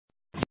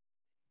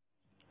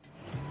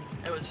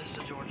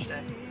George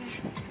Day.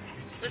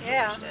 It's the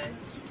Yeah. George Day.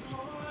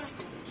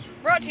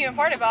 Brought to you in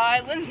part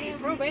by Lindsay,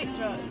 probate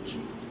judge.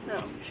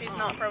 No, she's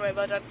not probate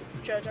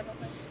judge, I don't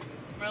think.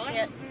 Really?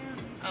 Yet.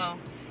 Oh,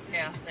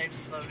 yeah, they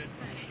just voted.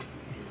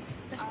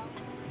 Just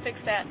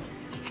fix that.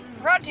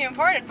 Brought to you in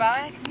part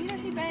by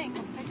Community Bank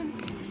of Pickens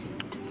County.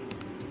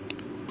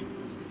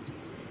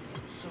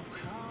 So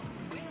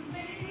come with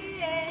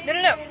me.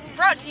 No.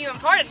 Brought to you in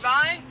part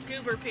by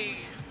Goober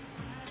Peas.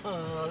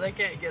 Oh, they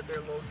can't get their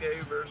little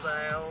goobers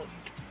out.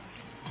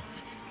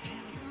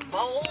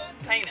 Bold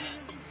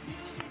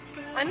peanuts.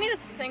 I need to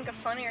think of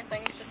funnier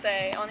things to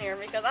say on here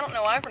because I don't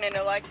know why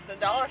Fernando liked the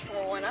dollar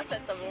store one. I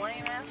said some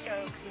lame ass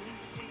jokes.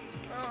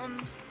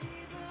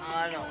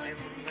 I don't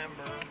even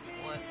remember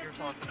what you're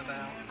talking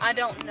about. I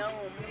don't know.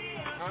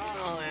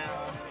 Oh, yeah,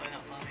 that's really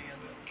not funny,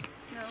 is it?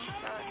 No,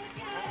 it's not.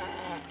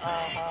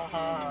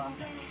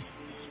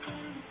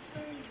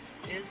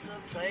 Is the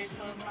place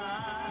of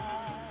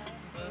mine.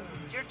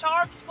 Your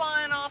tarp's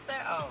flying off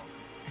there. Oh.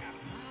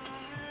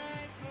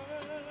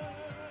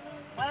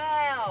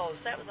 Wow,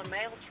 so that was a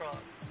mail truck.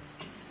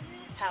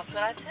 How could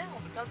I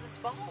tell? Because its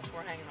balls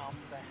were hanging off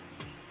the back.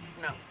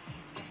 No.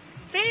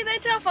 See, they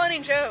tell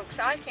funny jokes.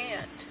 I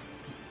can't.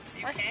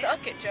 I Can't?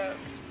 suck at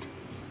jokes.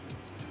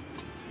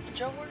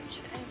 George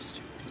and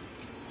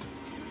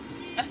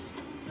I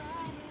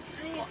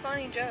need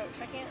funny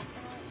jokes. I can't.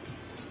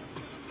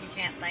 You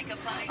can't think of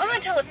funny I'm gonna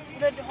jokes?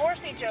 tell the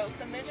horsey joke,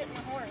 the midget and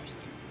the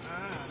horse.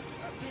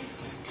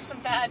 It's a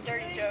bad,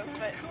 dirty joke,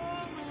 but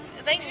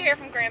things you hear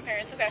from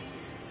grandparents. Okay,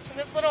 so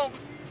this little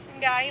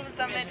guy, he was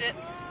a midget.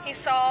 He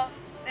saw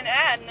an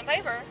ad in the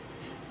paper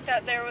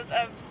that there was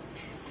a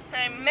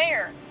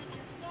mare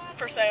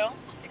for sale.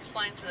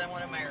 Explain to them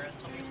what a mare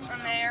is. A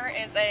mare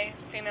is a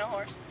female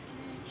horse.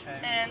 Okay.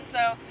 And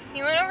so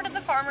he went over to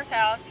the farmer's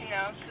house, and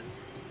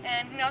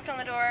he knocked on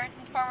the door. And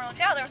the farmer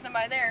looked out, there was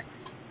nobody there.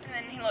 And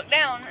then he looked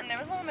down, and there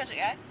was a little midget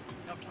guy.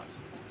 Don't talk to me.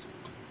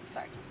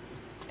 Sorry.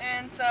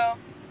 And so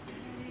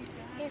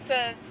he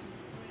says,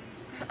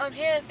 "I'm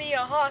here to see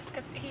your horse,"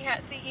 because he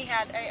had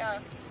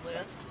a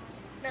List?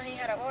 no, he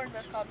had a word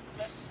that's called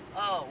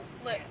Oh.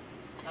 lip.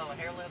 Yeah. Oh, a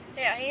hair lip?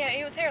 Yeah,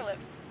 he was hair lip.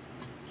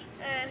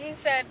 And he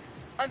said,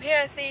 "I'm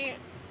here to see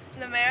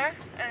the mare,"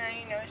 and then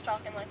he's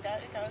talking like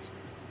that. He goes,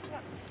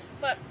 yeah.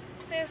 But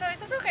so he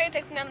says, okay,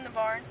 takes him down in the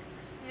barn,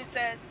 and he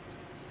says,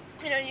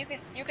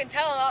 you can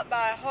tell a lot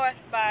by a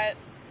horse by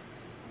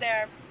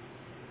their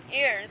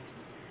ears.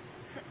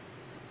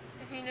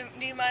 Do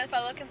you mind if I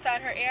look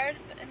inside her ears?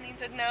 And he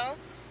said, no.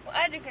 Well,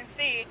 as you can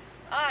see,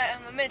 I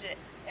am a midget,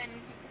 and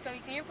so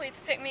can you please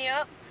pick me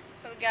up?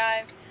 So the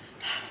guy,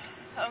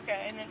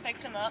 okay, and then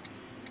picks him up,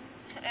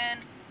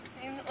 and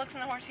he looks in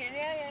the horse ears.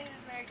 Yeah,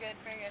 very good.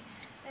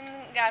 And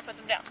the guy puts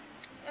him down.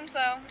 And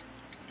then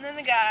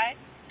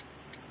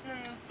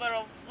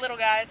the little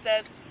guy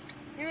says,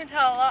 you can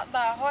tell a lot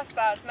by a horse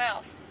by his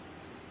mouth.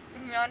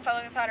 And you mind if I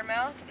look inside her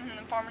mouth? And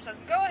the farmer says,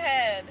 go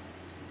ahead.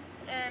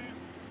 And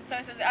so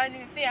he says, as you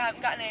can see, I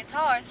haven't gotten any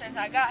taller since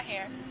I got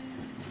here.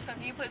 So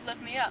can you please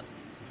lift me up?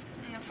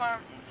 And the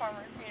farmer,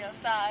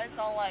 sighs,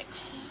 all like,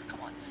 oh,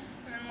 come on.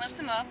 And then lifts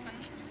him up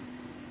and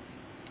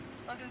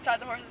looks inside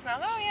the horse's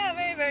mouth. Oh yeah,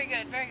 very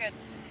good.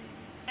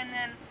 And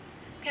then,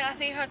 can I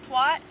see her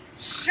twat?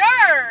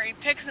 Sure! He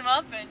picks him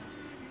up and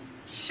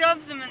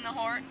shoves him in the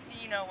horse,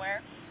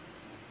 where.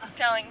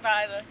 Telling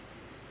by the...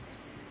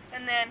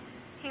 And then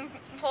he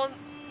puts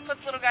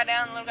the little guy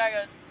down, and the little guy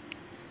goes,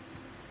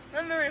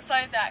 let me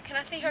replay that. Can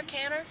I see her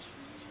canter?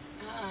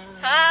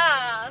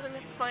 I think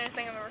that's the funniest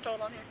thing I've ever told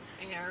on here.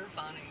 You're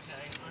funny,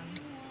 Caitlin.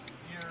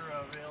 You're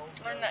a real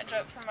Learned that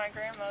joke from my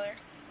grandmother.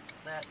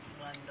 That's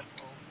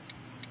wonderful.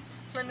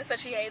 Linda said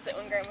she hates it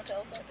when Grandma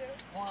tells that joke.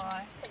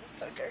 Why? Because it's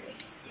so dirty.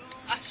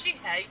 She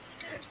hates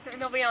it.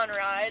 And they'll be on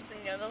rides, and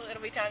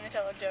it'll be time to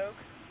tell a joke.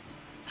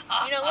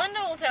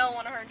 Linda will tell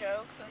one of her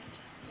jokes. And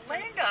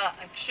Linda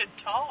should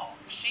talk.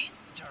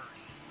 She's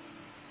dirty.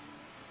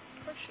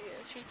 Of course she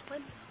is. She's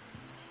Linda.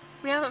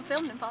 We haven't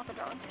filmed in Papa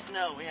John's yet.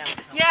 No, we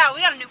haven't. Yeah,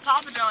 we got a new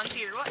Papa John's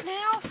here. What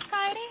now,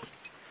 society?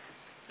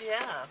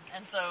 Yeah,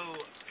 and so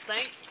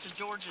thanks to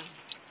George's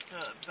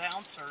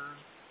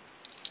bouncer's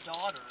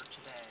daughter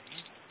today,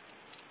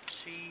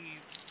 she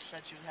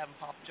said she was having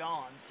Papa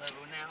John's, so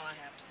now I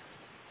have.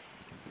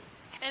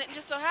 And it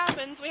just so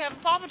happens we have a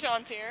Papa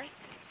John's here,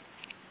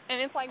 and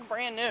it's like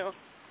brand new.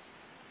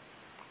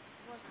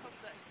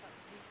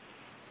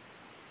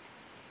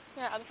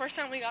 Yeah, the first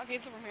time we got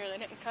pizza from here, they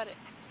didn't cut it.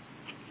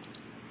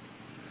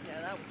 Yeah,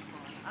 that was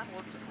fun. I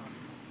worked at home.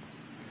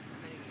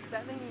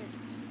 7 years.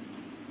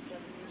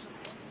 7 years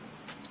ago.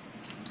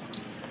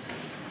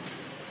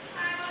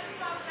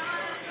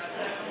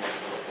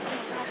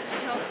 Gosh, it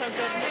smells so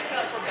good. Pick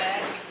up for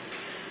Beck.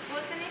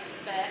 Listening?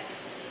 Beck.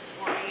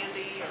 Or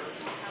Andy, or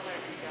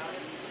however you got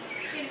it.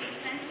 It's going to be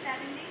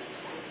 1070.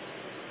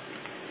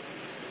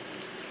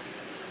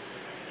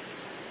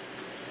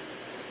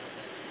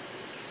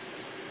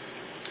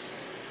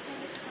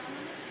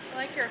 I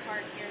like your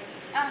heart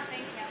earrings. Oh,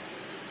 thank you.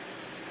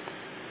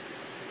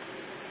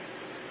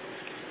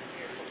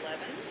 Here's 11.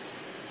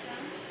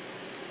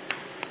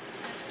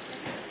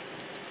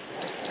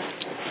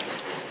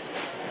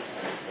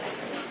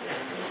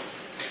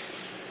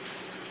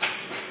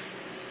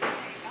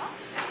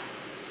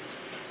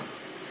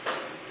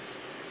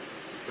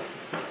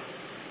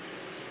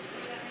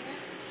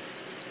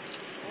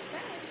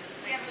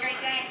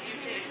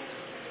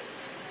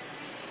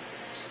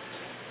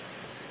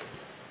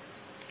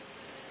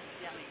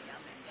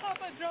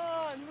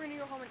 John. We're gonna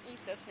go home and eat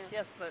this now.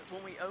 Yes, but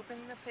when we open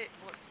the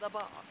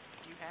box,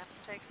 you have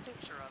to take a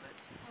picture of it,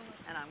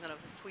 and I'm gonna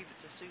tweet it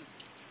to Susie.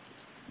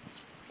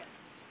 Okay.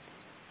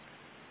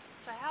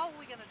 So how are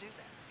we gonna do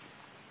that?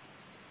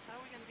 How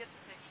are we gonna get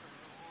the picture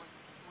on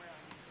where I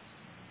need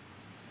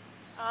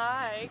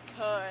it? I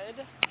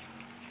could.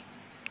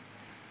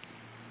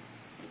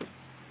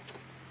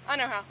 I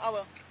know how. I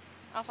will.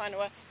 I'll find a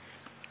way.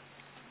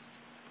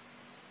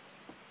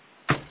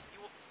 You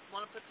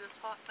want to put this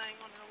hot thing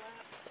on your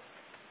lap?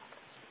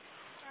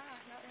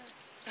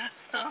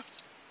 Not really.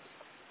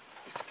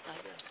 I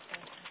guess.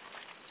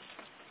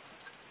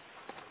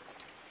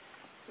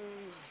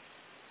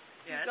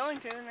 Yeah, It's going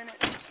to, and then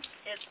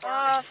it's burning.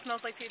 oh, it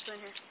smells like pizza in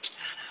here. I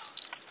know.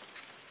 It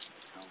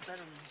smells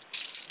better than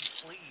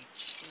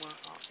bleach. Well,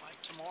 like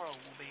tomorrow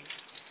will be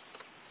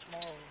the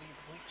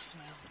bleach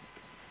smell.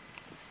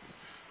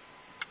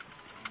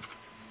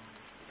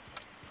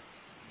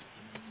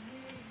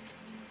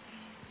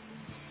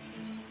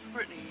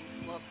 Brittany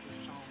loves this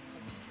song,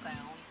 the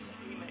sounds that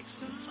he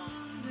makes in the song.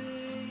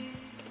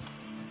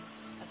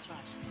 That's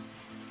nice.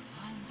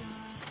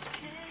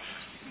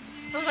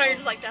 Oh, you're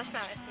just like, that's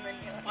nice, and then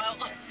you're like, Well,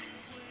 okay.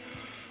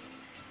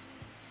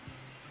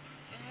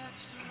 I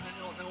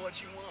don't know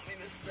what you want me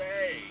to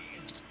say.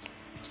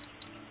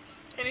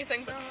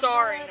 Anything but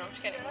sorry. No, I'm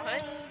just kidding.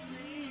 What?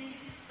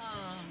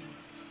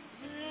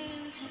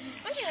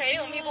 Don't you hate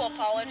it when people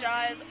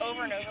apologize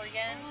over and over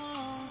again?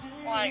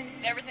 Like,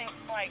 everything,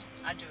 like,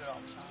 I do it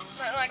all the time.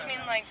 like, I mean,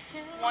 like,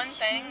 one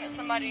thing that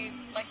somebody,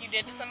 like, you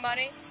did to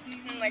somebody,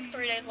 and, like,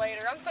 3 days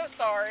later, I'm so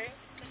sorry.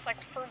 It's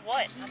like, for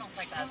what? I don't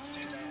think I have to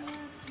do that.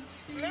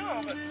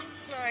 No, but,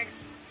 like,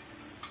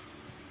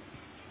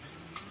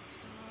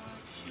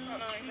 I don't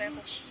know an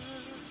example.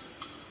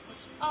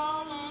 Was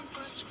all on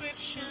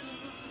prescription.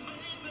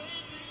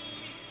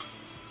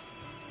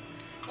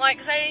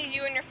 Like, say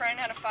you and your friend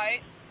had a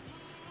fight,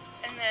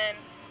 and then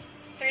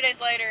 3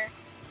 days later,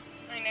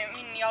 I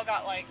mean, y'all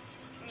got, like,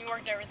 you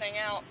worked everything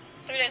out.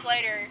 3 days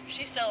later,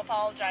 she's still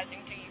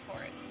apologizing to you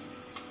for it.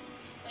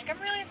 Like, I'm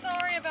really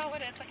sorry about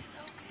what it's like. It's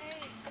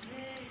okay.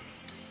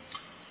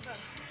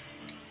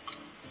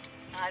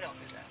 I don't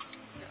do that.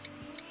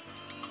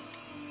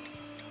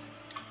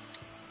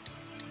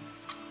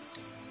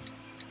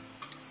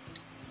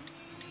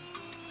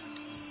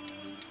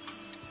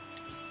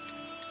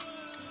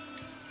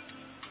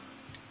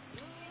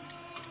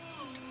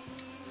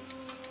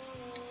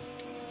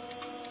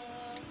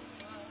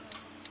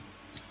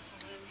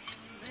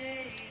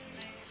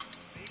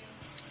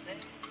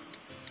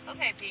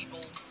 Okay,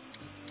 people.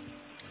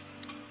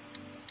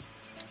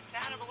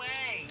 Get out of the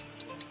way.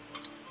 What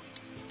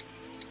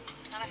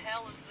kind of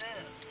hell is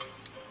this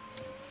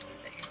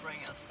that you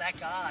bring us? That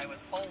guy with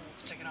poles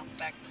sticking out the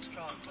back of his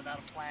truck without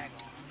a flag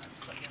on him.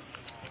 That's against the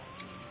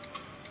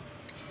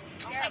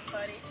law. Yeah,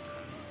 buddy.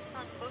 I'm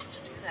not supposed to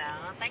do that.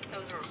 I think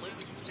those are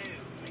loose, too.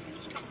 They can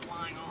just come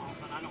flying off,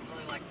 but I don't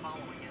really like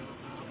following him.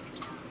 I hope he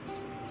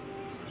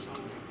turns or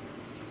something.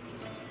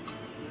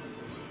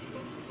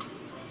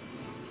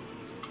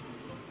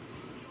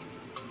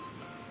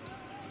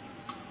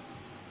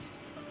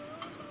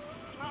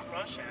 It's not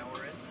rush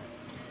hour, is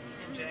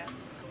it? In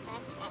Jasper.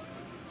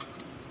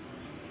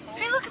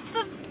 Hey, look, it's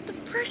the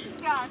precious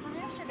guy from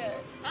yesterday.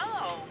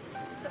 Oh.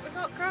 That was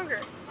out Kroger.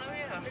 Oh,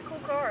 yeah. The cool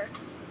car.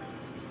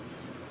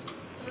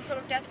 This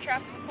little death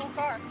trap of a cool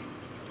car.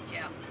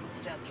 Yeah, it's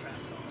death trap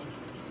car,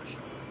 for sure.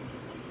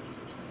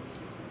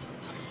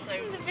 I'm so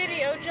In the sick.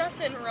 video,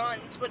 Justin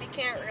runs, but he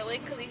can't really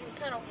because he can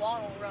kind of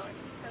waddle run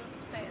because of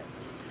his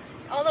pants.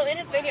 Although in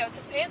his videos,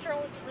 his pants are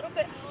always a little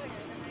bit higher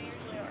than they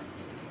usually are.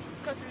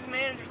 Because his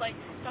manager's like,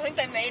 I think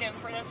they made him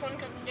for this one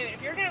because, dude,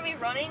 if you're going to be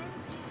running,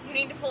 you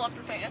need to pull up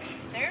your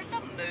pants. There's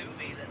a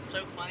movie that's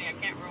so funny. I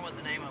can't remember what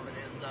the name of it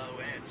is, though.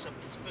 And it's a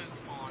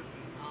spoof on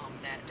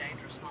that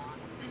Dangerous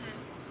Minds.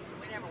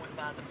 We never went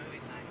by the movie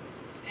thing.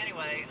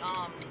 Anyway,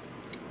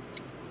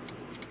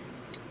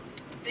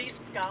 these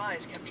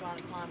guys kept trying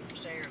to climb the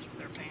stairs with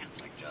their pants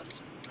like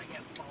Justin's, and they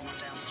kept falling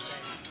down the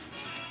stairs.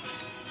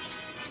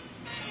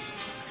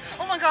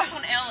 Oh my gosh,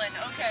 on Ellen,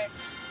 okay.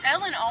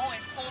 Ellen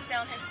always pulls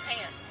down his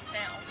pants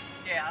now.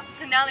 Yeah.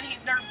 And now that he's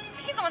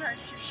on her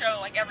show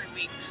like every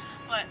week,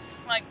 but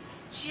like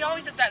she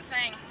always does that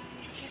thing.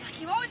 She's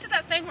like, you always do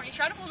that thing where you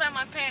try to pull down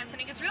my pants,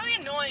 and it gets really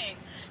annoying.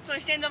 So he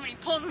stands up and he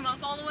pulls them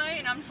up all the way,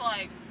 and I'm just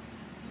like,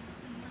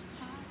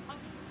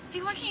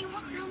 see, why can't you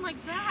walk around like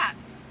that?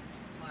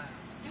 Wow.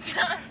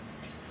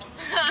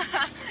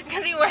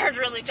 Because he wears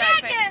really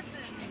tight pants.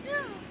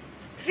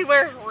 Because he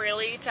wears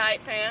really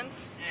tight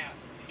pants. Yeah.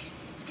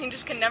 He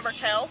just can never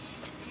tell.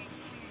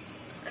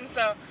 And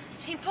so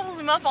he pulls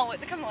them up all the way.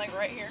 They come like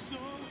right here. Yeah.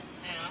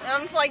 And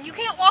I'm just like, you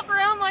can't walk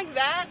around like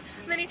that.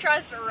 And then he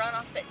tries to run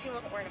off stage. He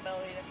wasn't wearing a belt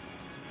either.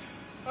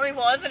 Well, he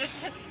was, and it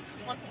just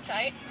wasn't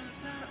tight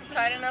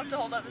enough to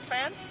hold up his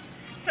pants.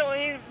 So when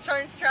he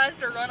tries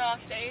to run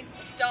off stage,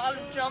 he stops,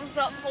 jumps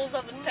up, pulls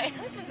up his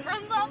pants, and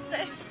runs off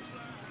stage.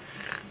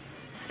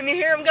 And you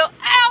hear him go,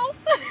 ow!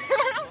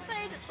 Run off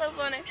stage. It's so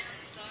funny.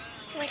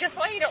 Like, that's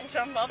why you don't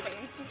jump up and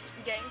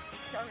gang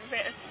on your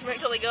pants. Wait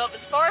till they go up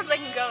as far as they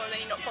can go,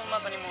 then you don't pull them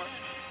up anymore.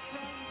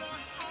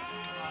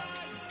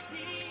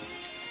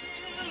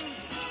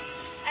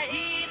 I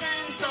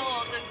even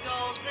told the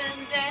golden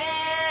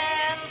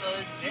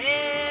daffodils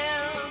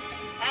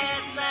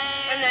at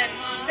last. And then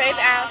they've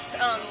asked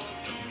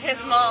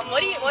his mom,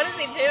 what does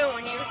he do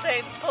when you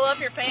say pull up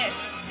your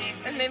pants?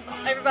 And then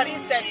everybody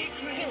has said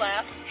he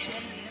laughs.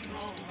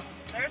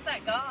 There's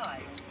that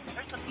guy.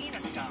 There's the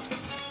penis guy.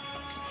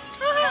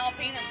 Small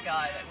penis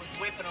guy that was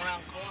whipping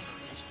around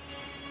corners.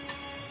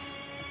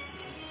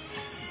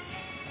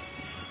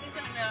 He's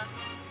in the.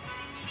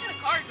 What kind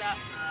of car is that?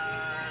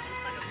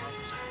 Looks like a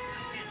Mustang.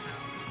 I can't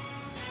tell.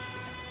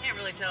 Can't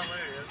really tell what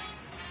it is.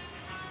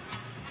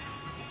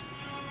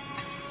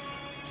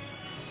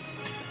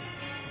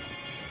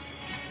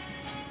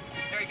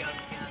 There he goes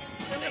again.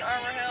 He's in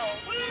Arbor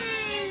Hills. Woo!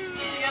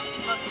 Yep, it's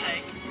a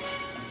Mustang.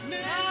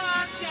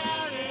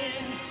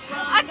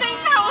 I think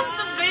that was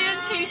the band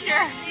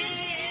teacher.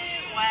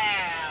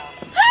 Wow.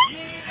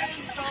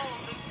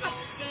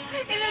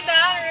 Either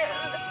that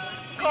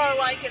or car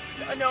like it's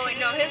no,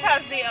 his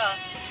has the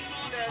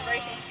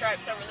racing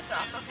stripes over the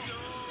top.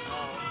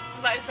 Oh.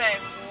 But I say,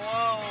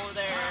 whoa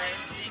there,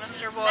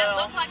 Mr. Boyle. That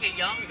looked like a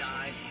young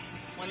guy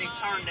when he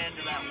turned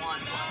into that one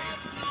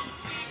place.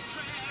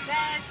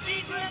 That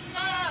secret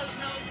love,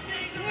 no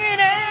secret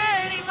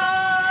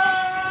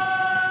anymore.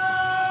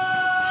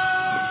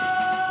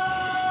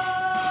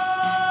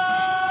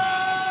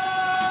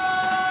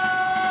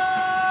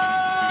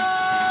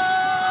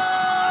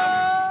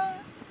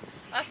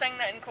 I sang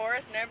that in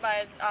chorus and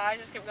everybody's eyes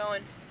just kept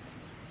going.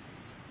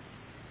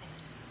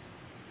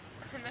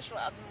 Mr.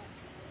 Loud.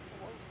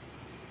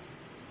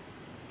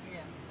 Yeah.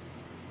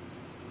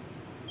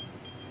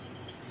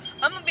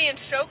 I'm gonna be in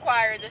show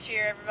choir this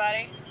year,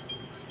 everybody.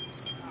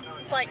 I don't know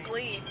what It's that like means.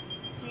 Glee.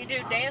 You do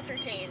dance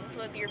routines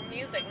with your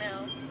music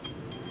now.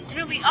 It's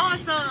gonna be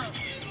awesome.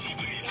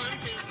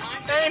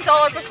 And it's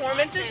all our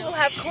performances. We'll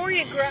have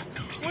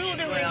choreography. We will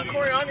do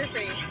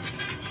choreography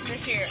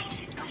this year.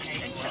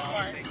 In show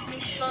choir.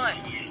 It's fun.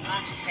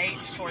 I hate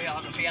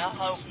choreography. I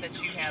hope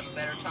that you have a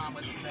better time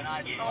with it than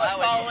I do. Oh, what,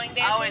 following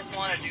dances? I always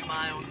want to do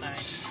my own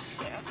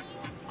thing. Yeah.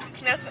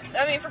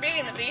 For Beauty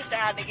and the Beast, I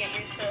had to get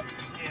used to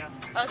Yeah.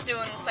 us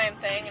doing the same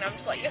thing, and I'm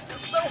just like, this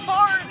is so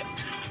hard.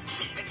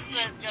 It's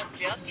just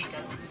yucky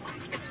because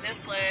it's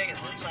this leg and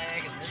this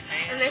leg and this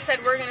hand. And they said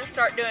we're gonna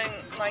start doing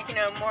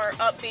more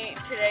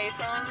upbeat today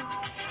songs.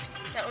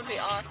 That would be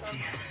awesome.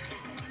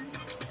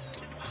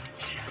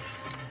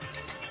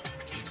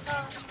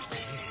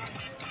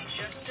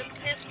 Just to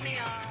piss me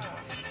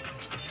off,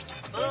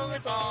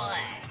 bullet boy.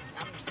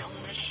 I'm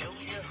gonna show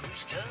you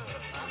who's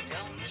tough. I'm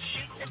gonna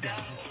shoot the dog.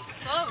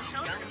 Slow,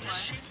 children Gonna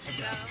play. shoot the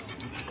dog.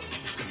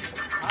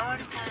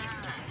 Party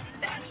time.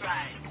 That's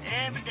right.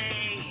 Every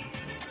day.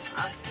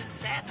 I spend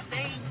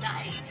Saturday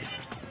nights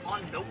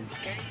on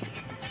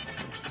Novocaine.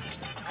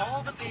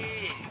 All the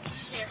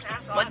pigs. Here,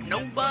 half But on.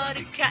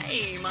 nobody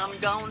came. I'm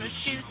gonna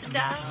shoot the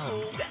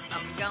dog.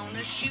 I'm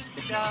gonna shoot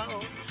the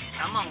dog.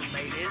 Come on,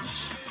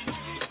 ladies.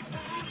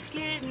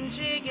 Getting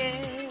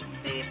jiggy.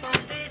 People,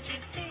 did you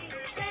see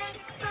that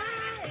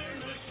fire in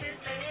the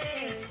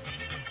city?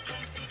 It's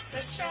like the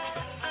fresh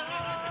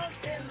out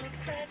of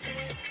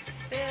democratic.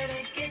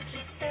 Better get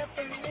yourself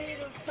a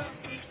little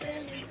something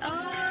silly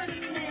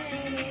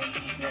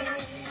automatic.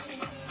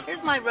 Yeah.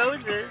 Here's my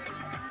roses.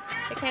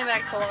 They came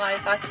back to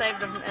life. I saved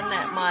them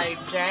in my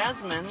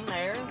jasmine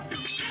there.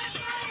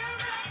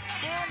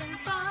 Having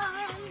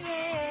fun,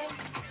 yeah.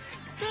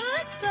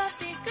 Good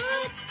puppy,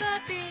 good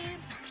puppy.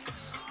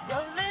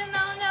 Rolling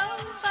on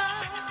over.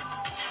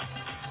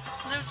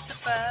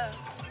 Lucifer,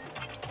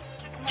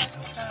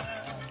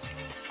 mistletoe.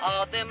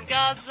 All them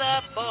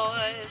Gaza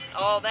boys,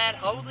 all that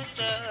holy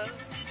stuff.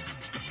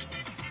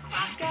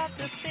 I got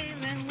the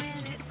feeling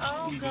when it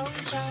all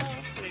goes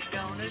off, we're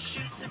gonna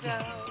shoot the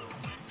dog.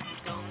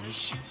 Gonna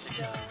shoot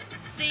the dog.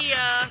 See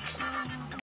ya.